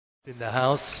In the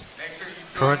house,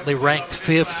 currently ranked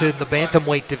 5th in the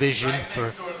bantamweight division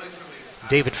for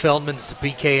David Feldman's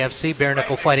BKFC Bare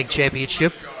Knuckle Fighting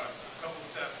Championship.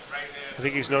 I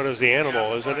think he's known as the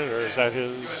Animal, isn't it? Or is that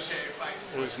his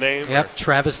name? Yep,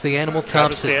 Travis the Animal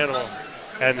Thompson. Travis the Animal.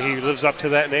 And he lives up to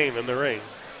that name in the ring.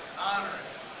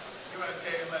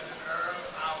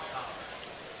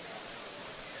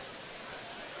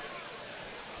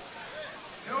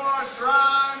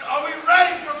 Are we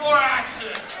ready for more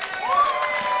action?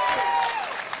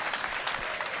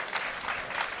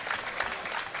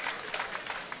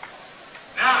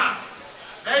 Now,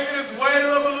 making his way to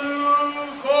the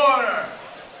blue corner,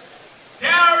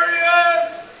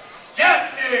 Darious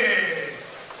stepney.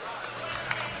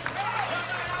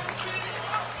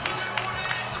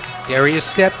 Darious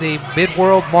Stepney,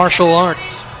 Mid-World Martial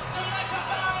Arts.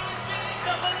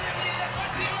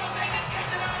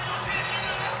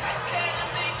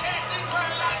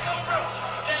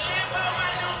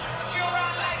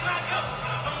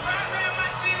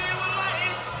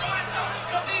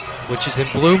 Which is in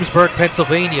Bloomsburg,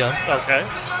 Pennsylvania. Okay.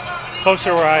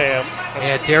 Closer where I am.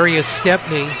 And Darious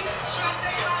Stepney,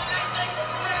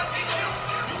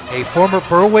 a former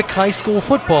Berwick High School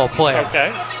football player. Okay.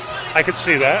 I could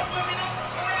see that.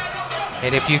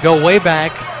 And if you go way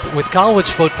back with college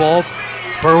football,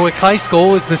 Berwick High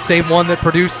School is the same one that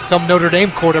produced some Notre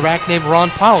Dame quarterback named Ron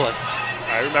Powlus.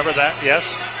 I remember that, yes,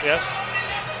 yes.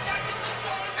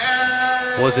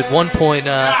 Was at one point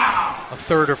a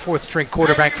 3rd or 4th string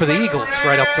quarterback for the Eagles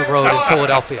right up the road in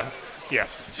Philadelphia. Yes.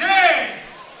 James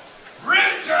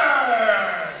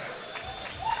Richard!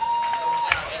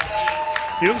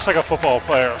 He looks like a football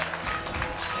player.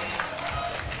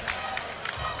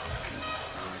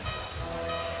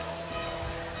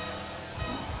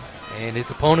 And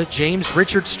his opponent, James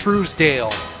Richard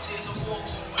Uska99.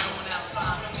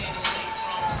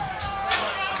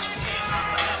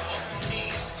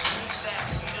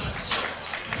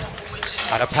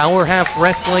 Out of Power Half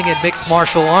Wrestling and Mixed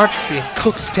Martial Arts in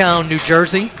Cookstown, New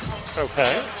Jersey.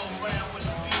 Okay.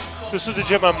 This is the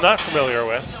gym I'm not familiar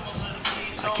with.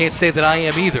 I can't say that I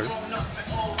am either.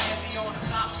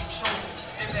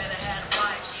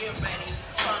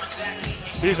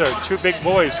 These are two big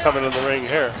boys coming in the ring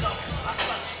here.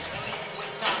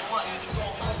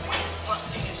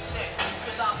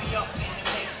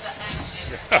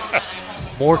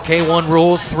 More K1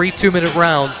 rules, 3 2-minute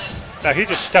rounds. Now he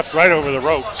just stepped right over the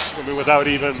ropes. I mean, without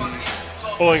even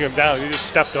pulling him down, he just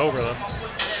stepped over them.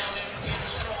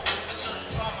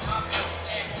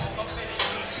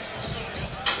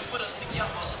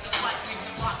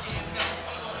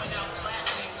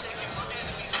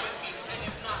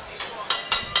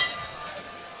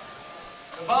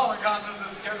 The following contest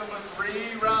is scheduled for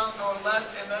 3 rounds or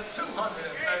less in the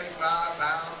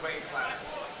 235-pound weight class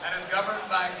and is governed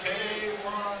by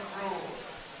K1 rules.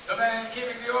 The man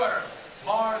keeping the order,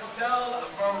 Marcel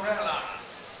Varela.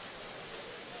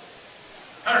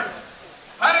 First,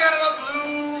 fighting out of the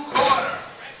blue corner,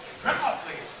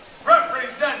 proudly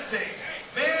representing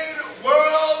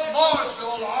Mid-World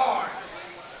Martial Arts.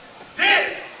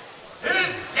 This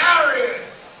is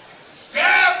Darious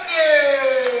Stepney.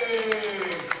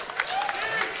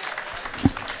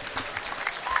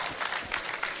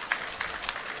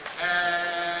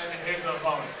 And his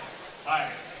opponent,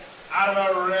 fighting out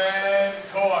of the red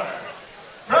corner,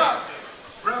 proudly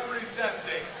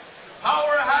representing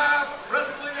Power Half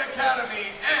Wrestling Academy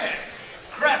and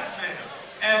Crestman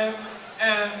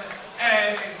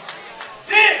MMA.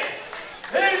 This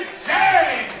is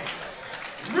James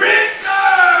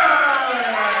Richard!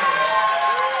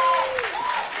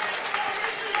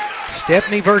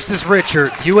 Stepney versus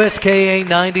Richards,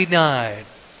 Uska99.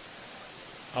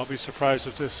 I'll be surprised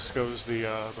if this goes the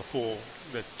full,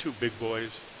 the two big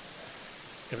boys.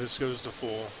 If this goes the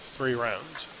full 3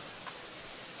 rounds.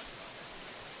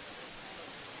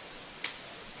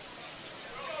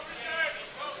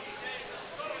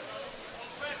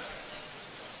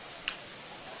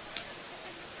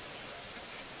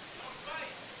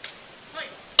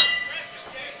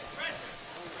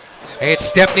 And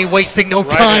Stepney wasting no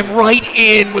time, right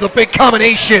in with a big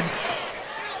combination.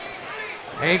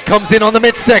 And comes in on the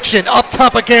midsection, up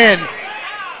top again.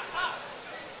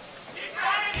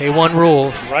 K1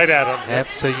 rules. Right at him. Yep,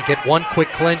 so you get one quick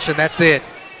clinch and that's it.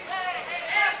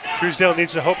 Truesdale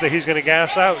needs to hope that he's going to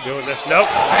gas out doing this. Nope.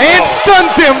 And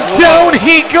stuns him. Down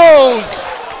he goes.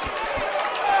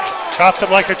 Chopped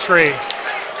him like a tree.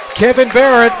 Kevin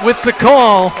Barrett with the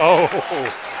call. Oh.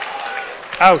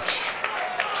 Ouch.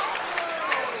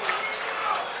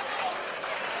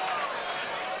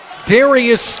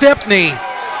 Darious Stepney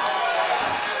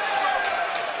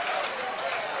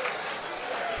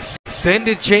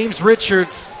sending James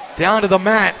Richards down to the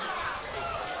mat.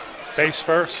 Face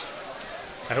first.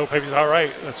 I hope he's all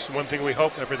right. That's one thing we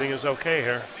hope. Everything is okay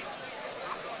here.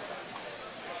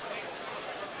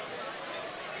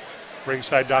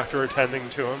 Ringside doctor attending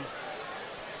to him.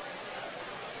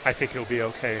 I think he'll be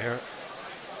okay here.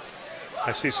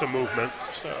 I see some movement,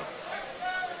 so.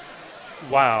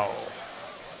 Wow.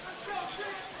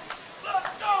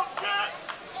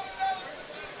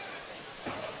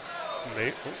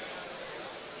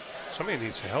 Somebody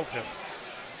needs to help him.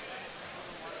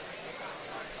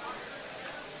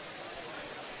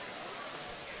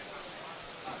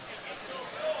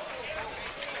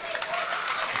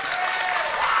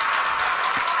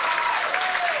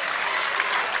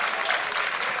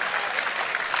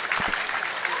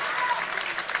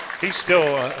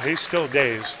 He's still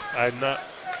dazed. I'm not.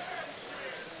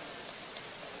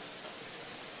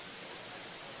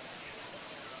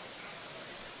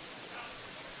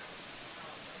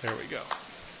 There we go.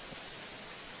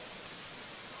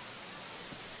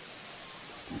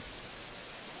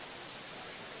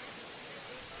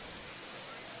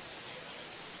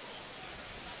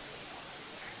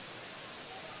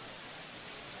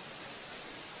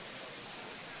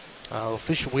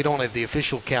 We don't have the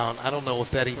official count. I don't know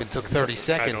if that even took 30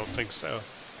 seconds. I don't think so.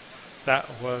 That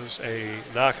was a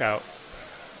knockout.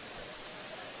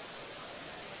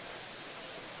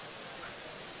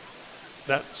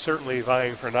 That's certainly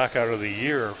vying for knockout of the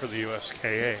year for the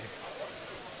USKA.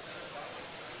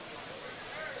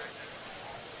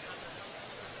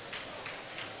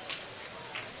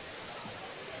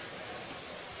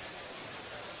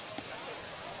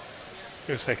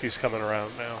 Looks like he's coming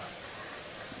around now.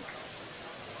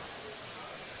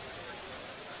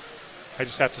 I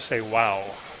just have to say, wow.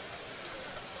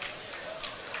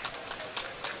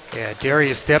 Yeah,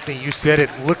 Darious Stepney, you said it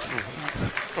looked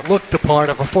the part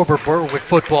of a former Berwick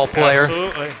football player.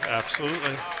 Absolutely,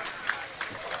 absolutely.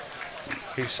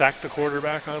 He sacked the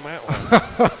quarterback on that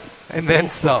one. And then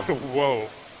some. Whoa.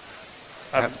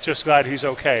 I'm just glad he's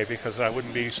okay, because I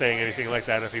wouldn't be saying anything like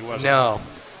that if he wasn't. No.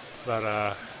 But,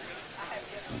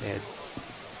 yeah.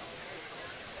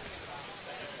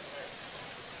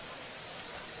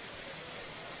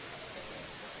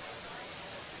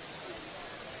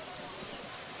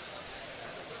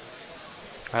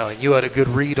 You had a good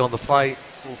read on the fight.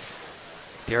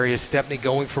 Oof. Darious Stepney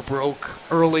going for broke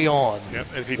early on. Yep.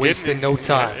 If he wasting no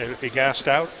time. And if he gassed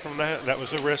out from that, that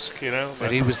was a risk, you know.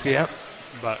 But he was, yeah.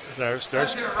 But there's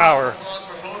power.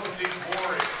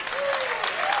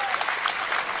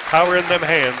 Power in them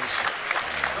hands.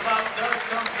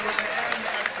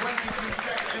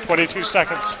 22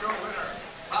 seconds.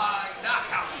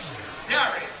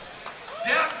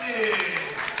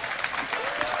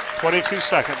 22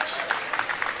 seconds.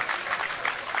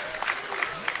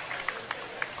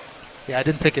 Yeah, I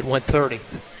didn't think it went 30.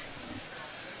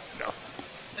 No.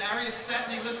 Darious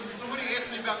Stepney, listen, somebody asked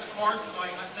me about the card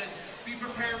tonight, and I said, be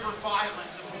prepared for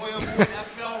violence. And boy, oh boy, that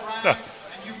bell rang,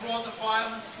 and you brought the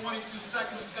violence, 22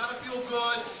 seconds. It's got to feel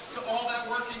good to all that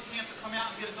work in camp to come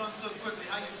out and get it done so quickly.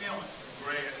 How you feeling?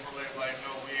 Great, and to let everybody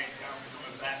know we ain't down, we're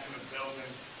doing back in the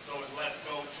building. So let's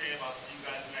go, champ. I'll see you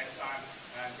guys next time.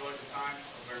 And enjoy the time.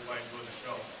 Hope everybody enjoys the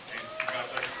show. And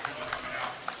congratulations for coming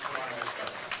out. Put on a good show.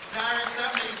 Darious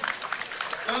Stepney,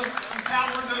 some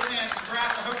power in those hands.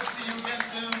 Congrats. I hope to see you again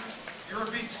soon. You're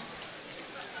a beast.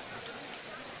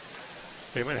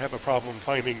 They might have a problem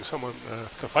finding someone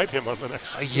to fight him on the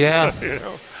next. Yeah. You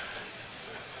know.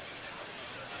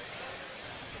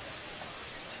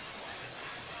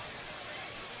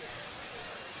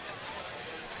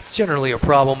 It's generally a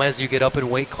problem as you get up in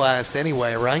weight class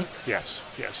anyway, right? Yes,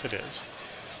 yes, it is.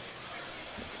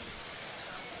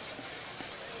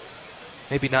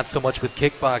 Maybe not so much with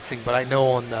kickboxing, but I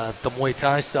know on the Muay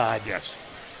Thai side. Yes,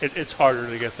 it's harder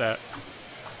to get that.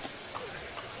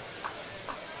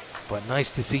 But nice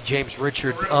to see James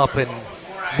Richards up and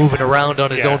moving around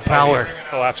on his own power.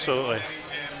 Oh, absolutely.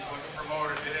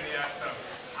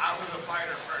 I was a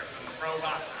fighter first, I'm a pro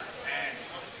boxer, and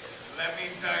let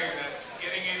me tell you that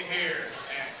getting in here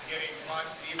and getting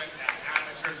punched, even at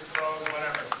amateurs, pros,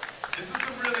 whatever, this is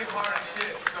some really hard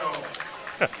shit. So,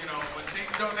 you know, when things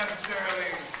don't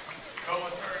necessarily go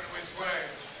a certain which way,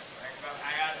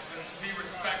 I ask them to be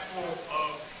respectful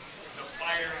of the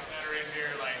fighters that are in here,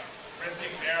 like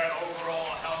risking their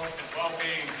overall health and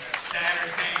well-being to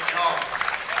entertain y'all.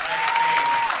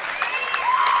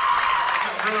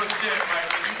 Some real shit, like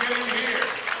when you get in here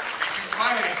and you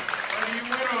fighting, whether you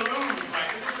win or lose,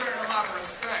 like it's a certain amount of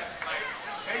respect. Like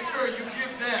make sure you give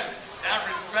them that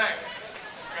respect.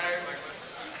 Okay? Like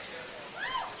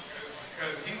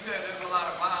because he said there's a lot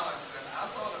of violence and I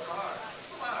saw the card.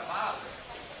 There's a lot of violence.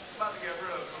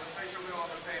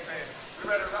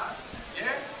 ready to rock?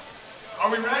 Yeah?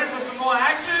 Are we ready for some more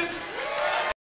action?